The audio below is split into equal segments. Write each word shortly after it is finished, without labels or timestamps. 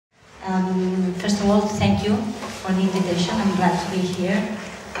First of all, thank you for the invitation. I'm glad to be here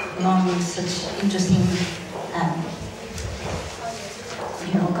along with such interesting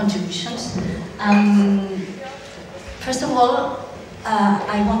contributions. First of all,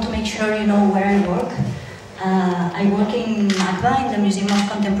 I want to make sure you know where I work. I work in MACBA, in the Museum of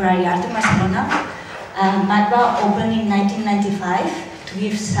Contemporary Art in Barcelona. MACBA opened in 1995 to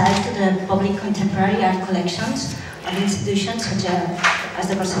give sight to the public contemporary art collections of institutions such as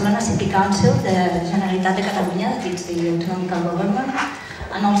the Barcelona City Council, the Generalitat de Catalunya, that is the autonomical government,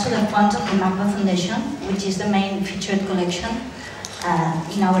 and also the funds of the MACBA Foundation, which is the main featured collection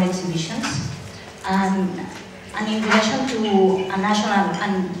in our exhibitions. And in relation to a national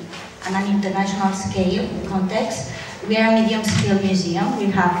and an international scale context, we are a medium-scale museum. We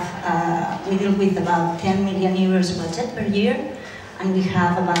deal with about 10 million euros budget per year, and we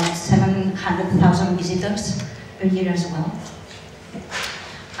have about 700,000 visitors per year as well.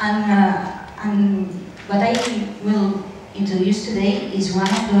 And what I will introduce today is one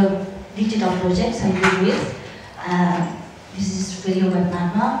of the digital projects I deal with. This is Radio Web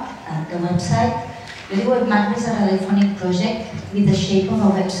MACBA, the website. Radio Web MACBA is a radiophonic project with the shape of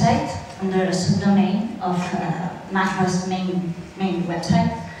a website under a subdomain of MACBA's main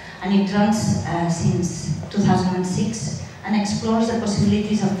website, and it runs since 2006 and explores the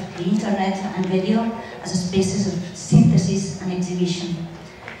possibilities of the internet and video as a spaces of synthesis and exhibition.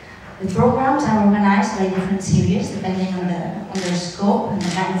 The programs are organized by different series depending on their scope and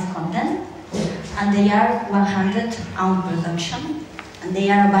the kind of content, and they are 100-hour production, and they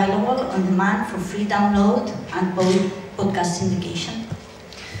are available on demand for free download and podcast syndication.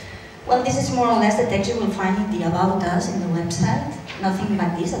 Well, this is more or less the text you will find in the About Us in the website, nothing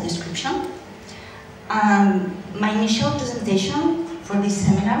but this, a description. My initial presentation for this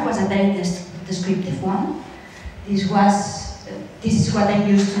seminar was a very descriptive one. This is what I'm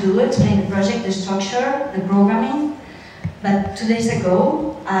used to do, explain the project, the structure, the programming. But 2 days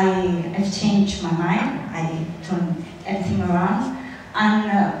ago, I've changed my mind. I turned everything around.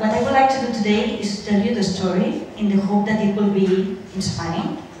 And what I would like to do today is to tell you the story in the hope that it will be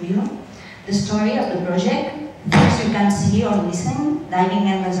inspiring for you. The story of the project, things you can see or listen, diving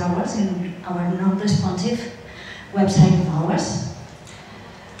endless hours in our non-responsive website of ours.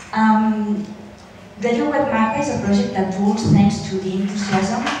 Radio Web MACBA is a project that rules thanks to the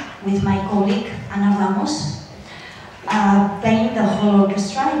enthusiasm with my colleague Ana Ramos, playing the whole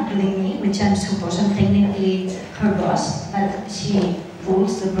orchestra, including me, which I'm supposed I'm technically her boss, but she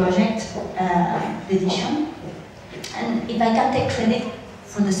rules the project edition. And if I can take credit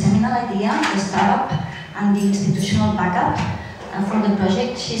for the seminal idea, the startup, and the institutional backup for the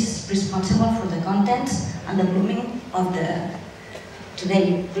project, she's responsible for the contents and the blooming of the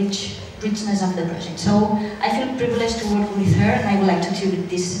today richness of the project. So I feel privileged to work with her, and I would like to attribute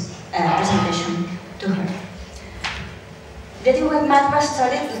this presentation to her. Radio Web MACBA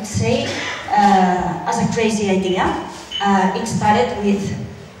started, let's say, as a crazy idea. It started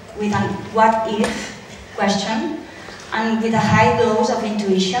with an what-if question, and with a high dose of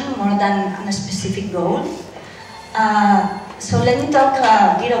intuition, more than a specific goal. So let me talk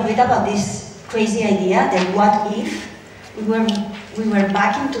a little bit about this crazy idea, the what-if. We were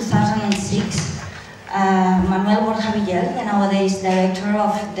back in 2006. Manuel Borja Villel, the nowadays director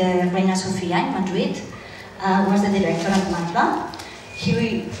of the Reina Sofia in Madrid, was the director of MACBA.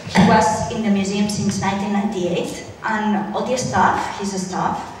 He was in the museum since 1998, and all the staff, his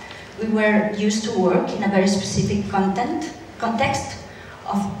staff, we were used to work in a very specific context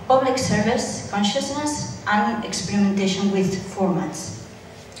of public service, consciousness, and experimentation with formats.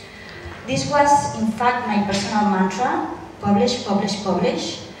 This was, in fact, my personal mantra: publish, publish,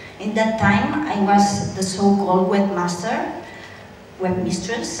 publish. In that time, I was the so-called webmaster,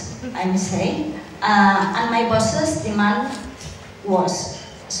 webmistress, I may say, and my boss's demand was,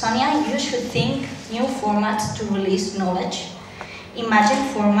 Sonia, you should think new formats to release knowledge.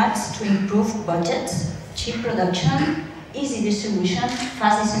 Imagine formats to improve budgets, cheap production, easy distribution,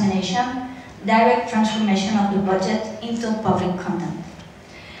 fast dissemination, direct transformation of the budget into public content.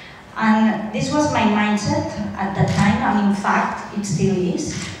 And this was my mindset at that time, and in fact, it still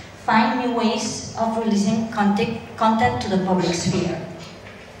is. Find new ways of releasing content to the public sphere.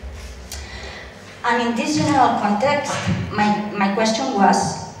 And in this general context, my question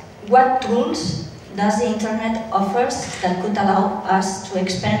was, what tools does the internet offers that could allow us to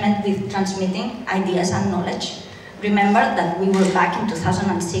experiment with transmitting ideas and knowledge? Remember that we were back in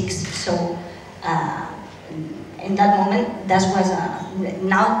 2006, so in that moment, that was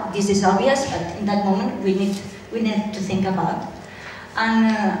now this is obvious, but in that moment we need to think about.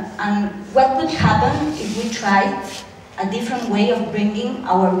 And what would happen if we tried a different way of bringing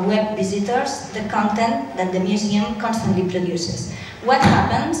our web visitors the content that the museum constantly produces. What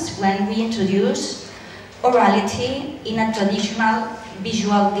happens when we introduce orality in a traditional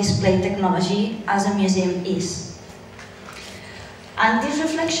visual display technology as a museum is? And these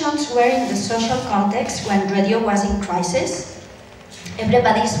reflections were in the social context when radio was in crisis.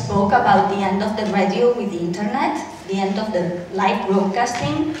 Everybody spoke about the end of the radio with the internet, the end of the live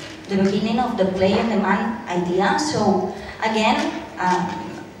broadcasting, the beginning of the play and demand idea. So again,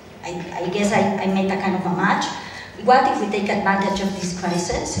 I guess I made a kind of a match. What if we take advantage of this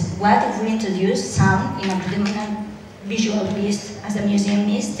crisis? What if we introduce sound in a predominant visual beast as a museum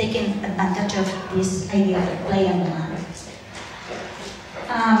is, taking advantage of this idea of play and demand?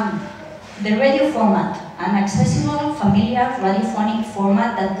 The radio format, an accessible, familiar, radiophonic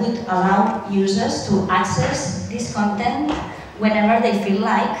format that would allow users to access this content whenever they feel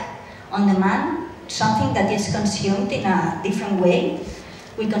like, on demand, something that is consumed in a different way.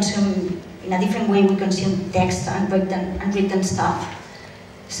 We consume text and written stuff.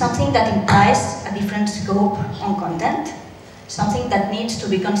 Something that implies a different scope on content. Something that needs to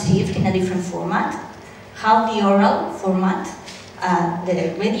be conceived in a different format. How the oral format,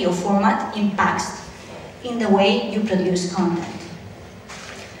 the radio format, impacts in the way you produce content.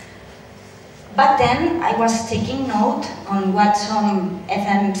 Back then, I was taking note on what some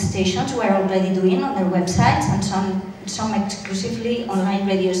FM stations were already doing on their websites and some exclusively online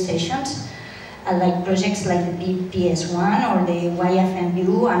radio stations, like projects like the BPS1 or the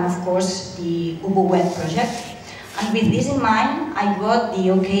YFMU, and of course the Ubu Web project. And with this in mind, I got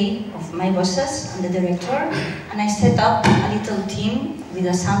the okay of my bosses and the director, and I set up a little team with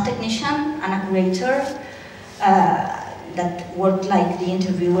a sound technician and a curator that worked like the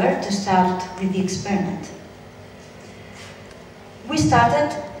interviewer to start with the experiment. We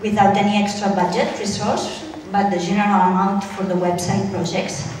started without any extra budget resource, but the general amount for the website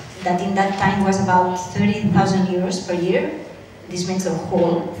projects, that in that time was about 30,000 euros per year. This means the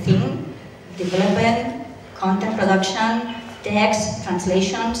whole thing: development, content production, text,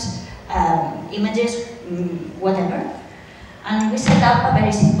 translations, images, whatever. And we set up a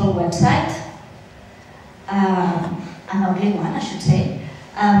very simple website, an ugly one, I should say,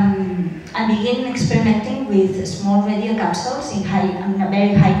 and begin experimenting with small radio capsules in a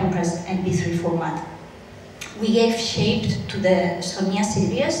very high compressed MP3 format. We gave shape to the Sònia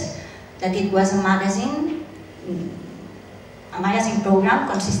series, that it was a magazine program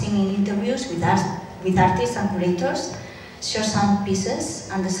consisting in interviews with artists and curators, short sound pieces,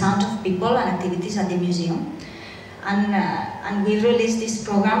 and the sound of people and activities at the museum. And we released this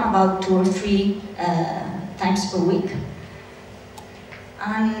program about 2 or 3 times per week.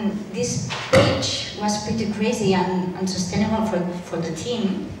 And this page was pretty crazy and unsustainable for the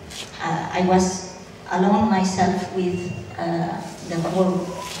team. I was alone myself with the whole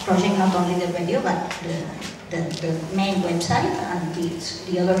project, not only the radio, but the main website and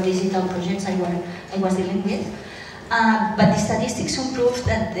the other digital projects I was dealing with. But the statistics soon proved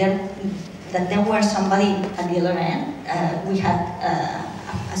that there were somebody at the other end. We had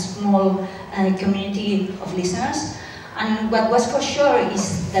a small community of listeners. And what was for sure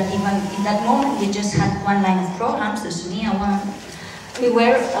is that even in that moment we just had one line of programs, the Sònia one. We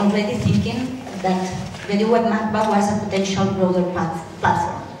were already thinking that Radio Web MACBA was a potential broader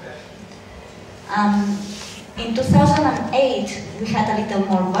platform. In 2008 we had a little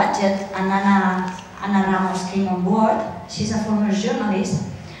more budget, and Ana Ramos came on board. She's a former journalist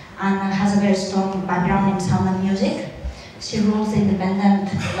and has a very strong background in sound and music. She rules the independent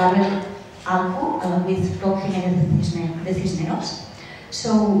label Alco with Blog de Cisneros.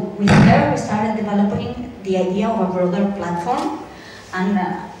 So with her we started developing the idea of a broader platform, and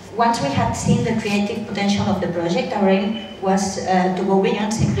once we had seen the creative potential of the project, our aim was to go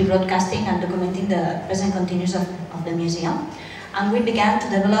beyond simply broadcasting and documenting the present continuous of the museum. And we began to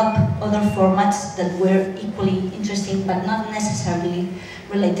develop other formats that were equally interesting but not necessarily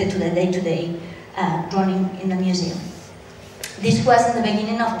related to the day-to-day running in the museum. This was the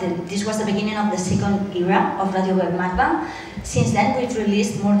beginning of the second era of Radio Web MACBA. Since then, we've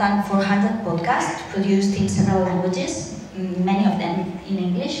released more than 400 podcasts produced in several languages, many of them in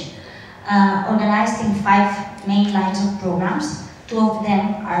English, organized in 5 main lines of programs. 2 of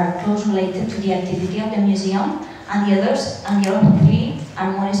them are close related to the activity of the museum, and the other 3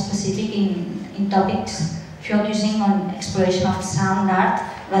 are more specific in topics focusing on exploration of sound art,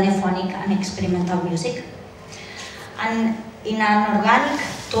 radiophonic and experimental music. And in an organic,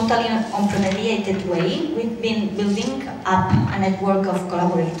 totally unpremeditated way, we've been building up a network of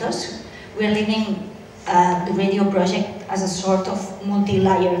collaborators. We're living the radio project as a sort of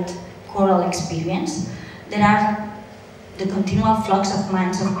multi-layered choral experience. There are the continual flux of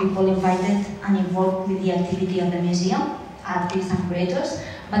minds of people invited and involved with the activity of the museum, artists and curators,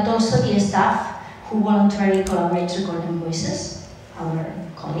 but also the staff who voluntarily collaborate recording voices, our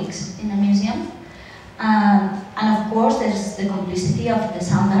colleagues in the museum. And of course, there's the complicity of the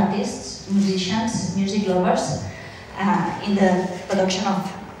sound artists, musicians, music lovers in the production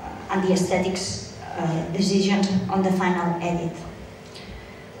of and the aesthetics decisions on the final edit.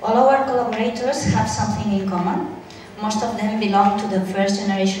 All our collaborators have something in common. Most of them belong to the first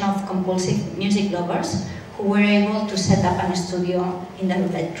generation of compulsive music lovers who were able to set up a studio in their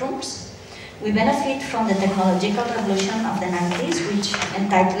bedrooms. We benefit from the technological revolution of the 90s, which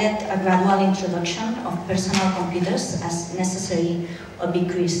entitled a gradual introduction of personal computers as necessary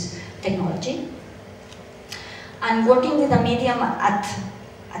ubiquitous technology. And working with a medium at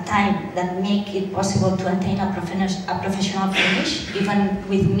a time that make it possible to attain a professional finish, even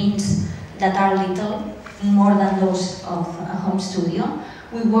with means that are little more than those of a home studio.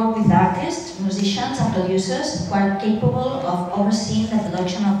 We work with artists, musicians and producers who are capable of overseeing the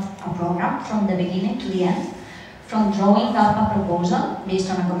production of a program from the beginning to the end, from drawing up a proposal based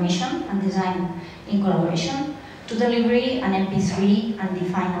on a commission and design in collaboration, to delivery an MP3 and the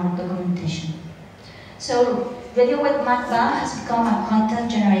final documentation. So Radio Web MACBA has become a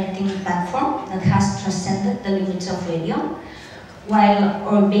content-generating platform that has transcended the limits of radio, while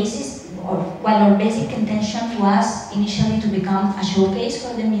our basic intention was initially to become a showcase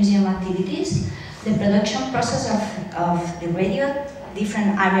for the museum activities. The production process of the radio,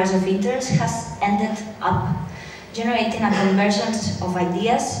 different areas of interest, has ended up generating a convergence of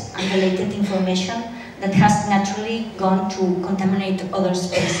ideas and related information that has naturally gone to contaminate other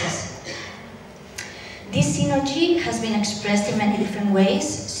spaces. This synergy has been expressed in many different ways,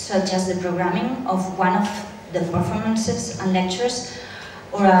 such as the programming of one of the performances and lectures,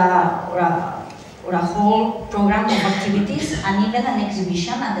 or a whole program of activities, and even an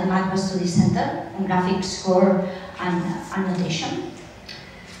exhibition at the MACBA Study Center on graphic score and annotation.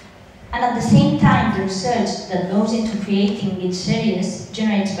 And at the same time, the research that goes into creating each series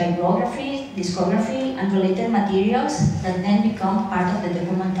generates bibliography, discography, and related materials that then become part of the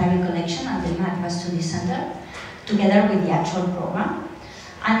documentary collection at the MACBA Study Center, together with the actual program,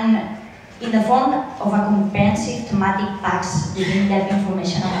 and in the form of a comprehensive thematic packs with in-depth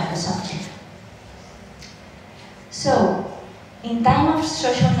information about the subject. So, in time of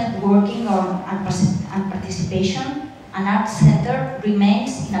social networking and participation, an art center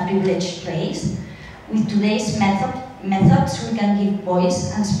remains in a privileged place. With today's methods, we can give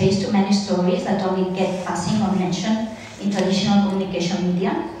voice and space to many stories that only get passing or mentioned in traditional communication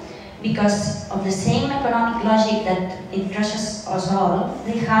media. Because of the same economic logic that it crushes us all,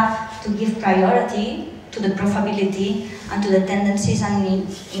 they have to give priority to the profitability and to the tendencies and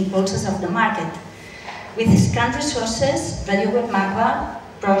impulses of the market. With scant resources, Radio Web MACBA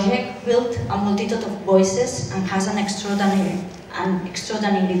project built a multitude of voices and has an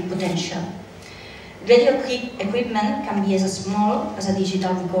extraordinary potential. Radio equipment can be as small as a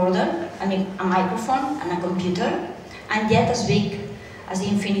digital recorder, a microphone and a computer, and yet as big as the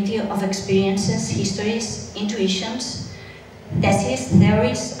infinity of experiences, histories, intuitions, theses,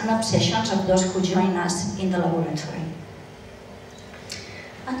 theories, and obsessions of those who join us in the laboratory.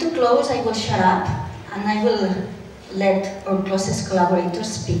 And to close, I will shut up, and I will let our closest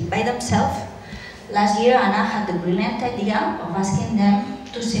collaborators speak by themselves. Last year, Anna had the brilliant idea of asking them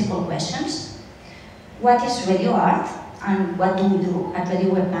two simple questions. What is radio art, and what do we do at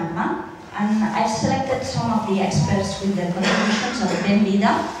Radio Web MACBA? And I've selected some of the experts with the contributions of Ben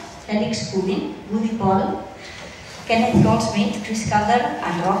Vida, Felix Kubin, Woody Paul, Kenneth Goldsmith, Chris Calder,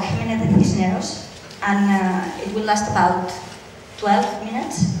 and Rob Jimenez de Cisneros. And it will last about 12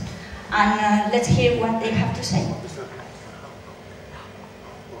 minutes. And let's hear what they have to say.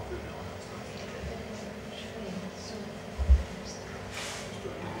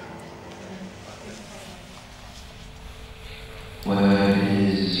 What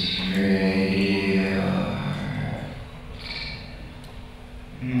is radio?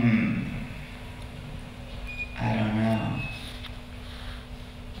 I don't know.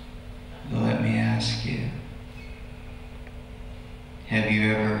 But let me ask you. Have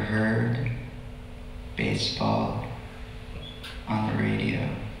you ever heard baseball on the radio?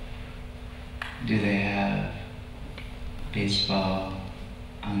 Do they have baseball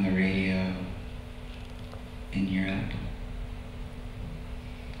on the radio in Europe?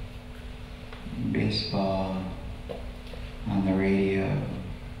 Baseball on the radio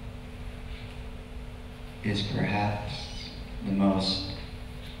is perhaps the most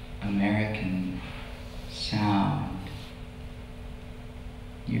American sound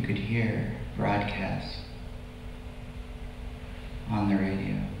you could hear broadcast. on the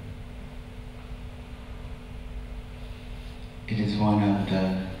radio. It is one of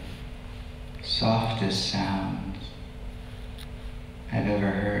the softest sounds I've ever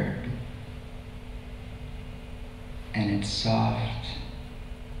heard. And it's soft,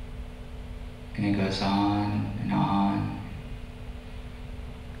 and it goes on and on.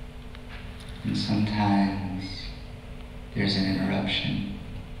 And sometimes there's an interruption.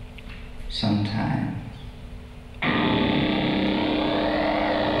 Sometimes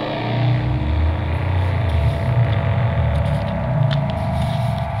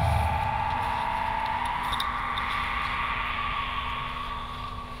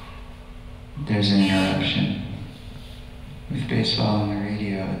there's an interruption. With baseball on the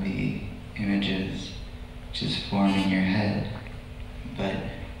radio, the images just form in your head. But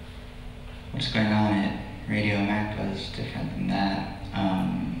what's going on at Radio MACBA is different than that.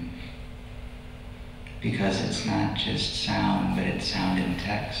 Because it's not just sound, but it's sound and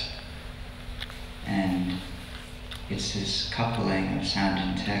text. And it's this coupling of sound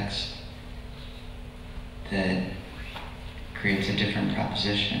and text that creates a different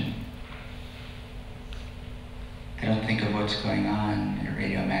proposition. I don't think of what's going on at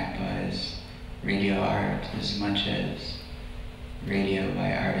Radio MACBA as radio art as much as radio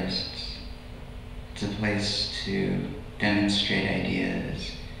by artists. It's a place to demonstrate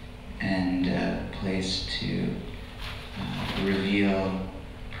ideas and a place to reveal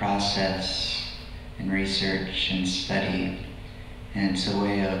process and research and study. And it's a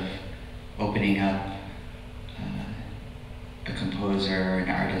way of opening up a composer or an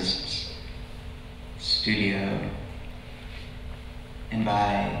artist's studio. And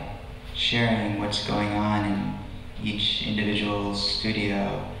by sharing what's going on in each individual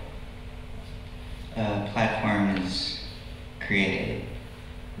studio, a platform is created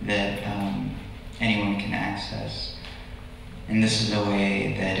that anyone can access. And this is a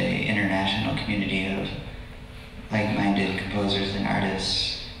way that an international community of like-minded composers and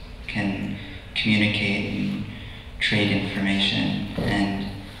artists can communicate and trade information and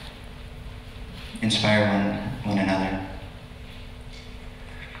inspire one another.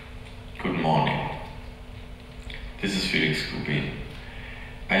 Good morning. This is Felix Kubi.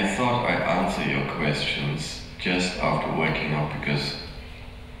 I thought I'd answer your questions just after waking up because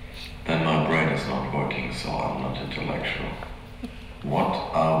then my brain is not working, so I'm not intellectual. What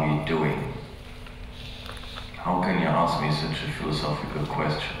are we doing? How can you ask me such a philosophical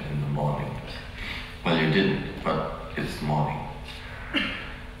question in the morning? Well, you didn't, but it's morning.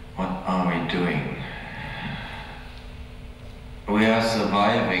 What are we doing? We are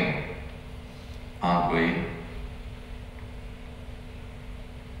surviving, aren't we?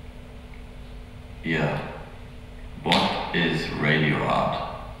 Yeah. What is radio art?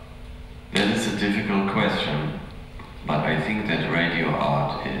 That is a difficult question, but I think that radio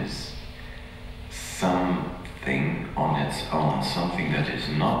art is something on its own, something that is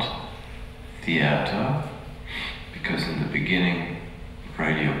not theater, because in the beginning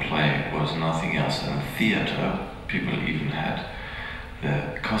radio play was nothing else than theater. People even had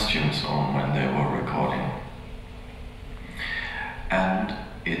the costumes on when they were recording. And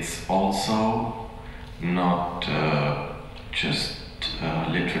it's also not just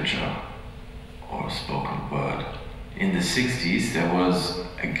literature or spoken word. In the 60s there was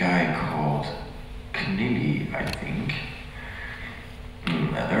a guy called Knilly, I think,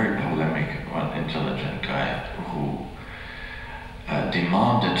 a very polemic, well, intelligent guy who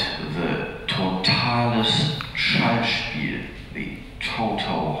demanded the totales Schallspiel, the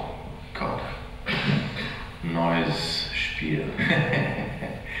total, noise spiel.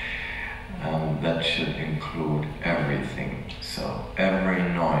 That should include everything. So every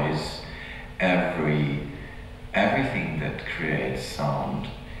noise, everything that creates sound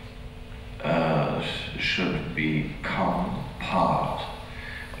should become part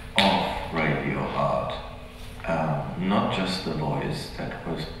of radio art. Not just the voice that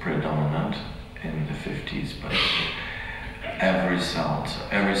was predominant in the 50s, but every sound. So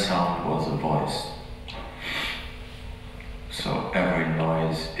every sound was a voice. So every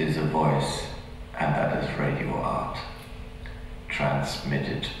noise is a voice, and that is radio art,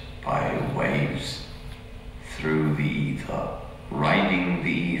 transmitted by waves through the ether, riding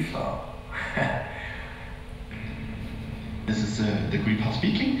the ether. This is the Greenhouse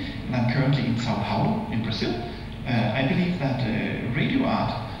speaking, and I'm currently in Sao Paulo, in Brazil. I believe that radio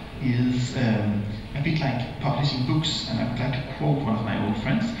art is a bit like publishing books, and I would like to quote one of my old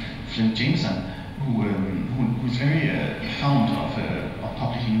friends, Flint Jameson, who's very fond of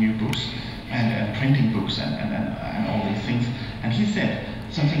publishing new books and printing books and all these things. And he said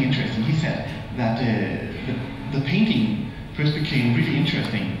something interesting. He said that the painting first became really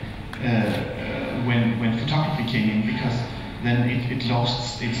interesting when photography came in, because then it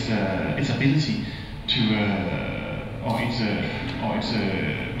lost its ability to or its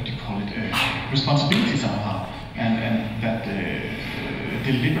what do you call it, responsibility somehow, and that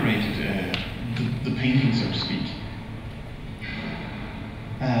deliberated the painting, so to speak.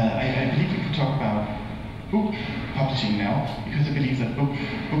 I believe we could talk about book publishing now, because I believe that book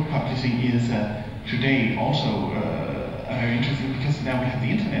publishing is today also very interesting, because now we have the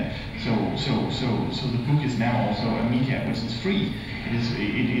internet. So the book is now also a media which is free.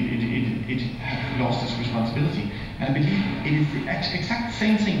 It has lost its responsibility, and I believe it is the exact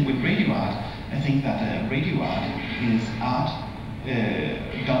same thing with radio art. I think that radio art is art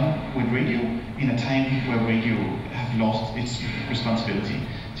done with radio in a time where radio have lost its responsibility.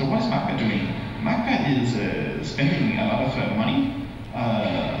 So what is MACBA doing? MACBA is spending a lot of money,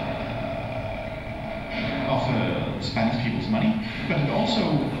 of Spanish people's money, but it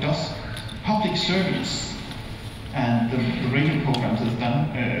also does public service. And the radio programs that is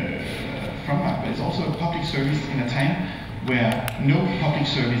done from MACBA is also a public service in a time where no public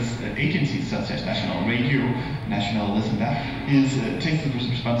service agencies such as National Radio, National this and that, takes the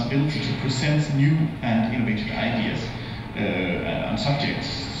responsibility to present new and innovative ideas on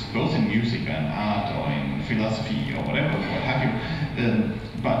subjects, both in music and art or in philosophy or whatever, what have you.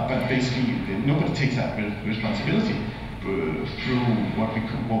 But basically, nobody takes that responsibility through what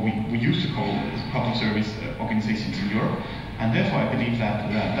we used to call public service organizations in Europe. And therefore, I believe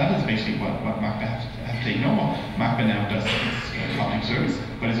that is basically what MACBA has taken over. MACBA now does its public service,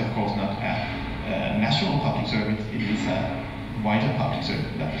 but it's of course not a national public service, it is a wider public service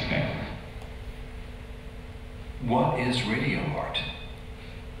in that respect. What is radio art?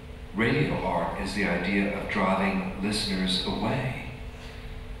 Radio art is the idea of driving listeners away,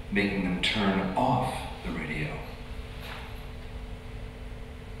 making them turn off the radio.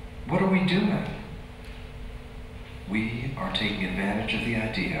 What are we doing? We are taking advantage of the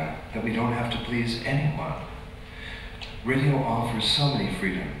idea that we don't have to please anyone. Radio offers so many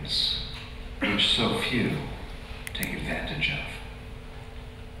freedoms, which so few take advantage of.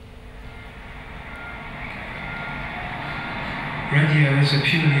 Radio is a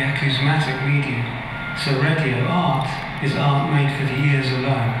purely acousmatic medium, so radio art is art made for the ears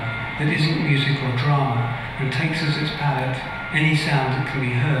alone, that isn't music or drama, and takes as its palette any sound that can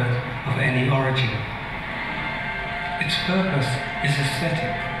be heard of any origin. Its purpose is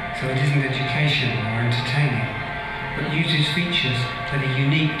aesthetic, so it isn't educational or entertaining, but uses features that are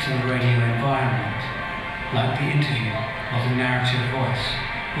unique to the radio environment, like the interview or the narrative voice,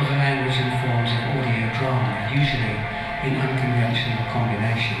 or the language and forms of audio drama, usually in unconventional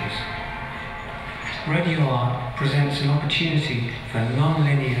combinations. Radio art presents an opportunity for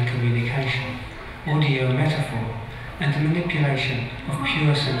non-linear communication, audio metaphor, and the manipulation of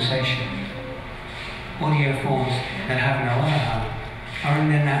pure sensation. Audio forms that have no other home are in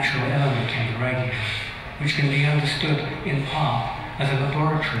their natural element on the radio, which can be understood in part as a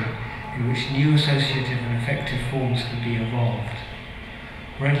laboratory in which new associative and effective forms can be evolved.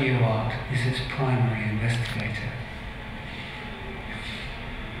 Radio art is its primary investigator.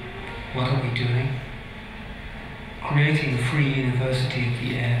 What are we doing? Creating a free university of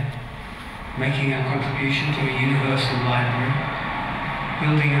the air, making a contribution to a universal library,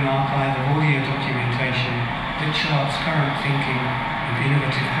 building an archive of audio documentation that charts current thinking and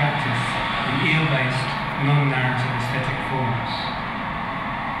innovative practice in ear-based, non-narrative aesthetic forms.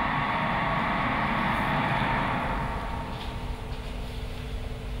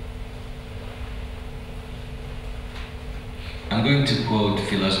 I'm going to quote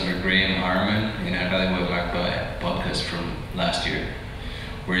philosopher Graham Harman in our Hollywood MACBA podcast from last year,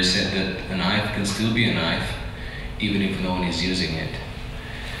 where he said that a knife can still be a knife even if no one is using it.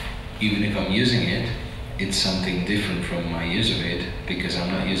 Even if I'm using it, it's something different from my use of it because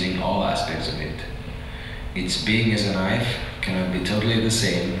I'm not using all aspects of it. Its being as a knife cannot be totally the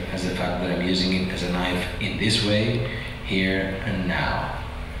same as the fact that I'm using it as a knife in this way, here and now.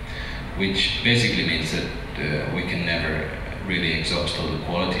 Which basically means that we can never really exhaust all the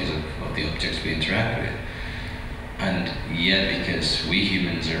qualities of the objects we interact with. And yet, because we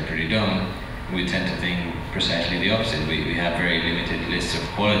humans are pretty dumb, we tend to think precisely the opposite. We have very limited lists of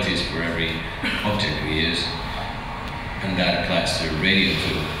qualities for every object we use. And that applies to radio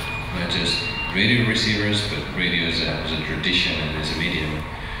too. Not just radio receivers, but radio as a tradition and as a medium.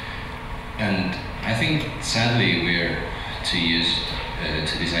 And I think, sadly, we're too used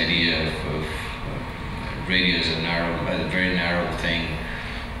to this idea of radio as a very narrow thing,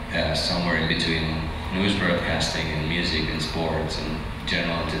 somewhere in between news broadcasting and music and sports and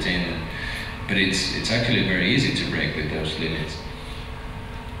general entertainment. But it's actually very easy to break with those limits.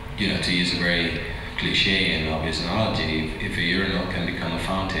 You know, to use a very cliche and obvious analogy, if a urinal can become a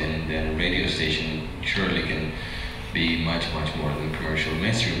fountain, then a radio station surely can be much more than commercial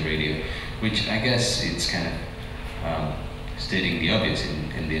mainstream radio, which I guess it's kind of stating the obvious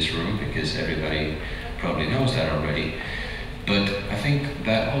in this room, because everybody probably knows that already. But I think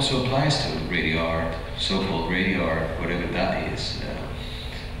that also applies to radio art, so-called radio art, whatever that is.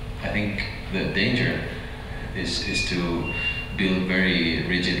 I think the danger is to build very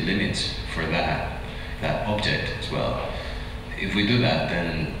rigid limits for that object as well. If we do that,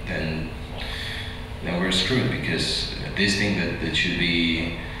 then we're screwed, because this thing that should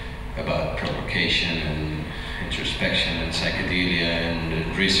be about provocation and introspection and psychedelia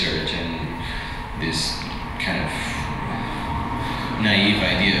and research and this kind of naive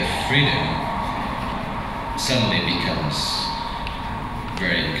idea of freedom suddenly becomes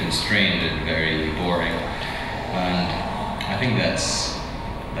very constrained and very boring. And I think that's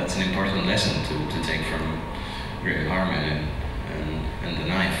an important lesson to take from Graham Harman and the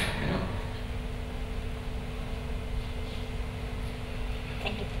knife, you know.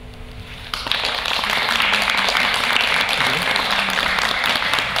 Thank you.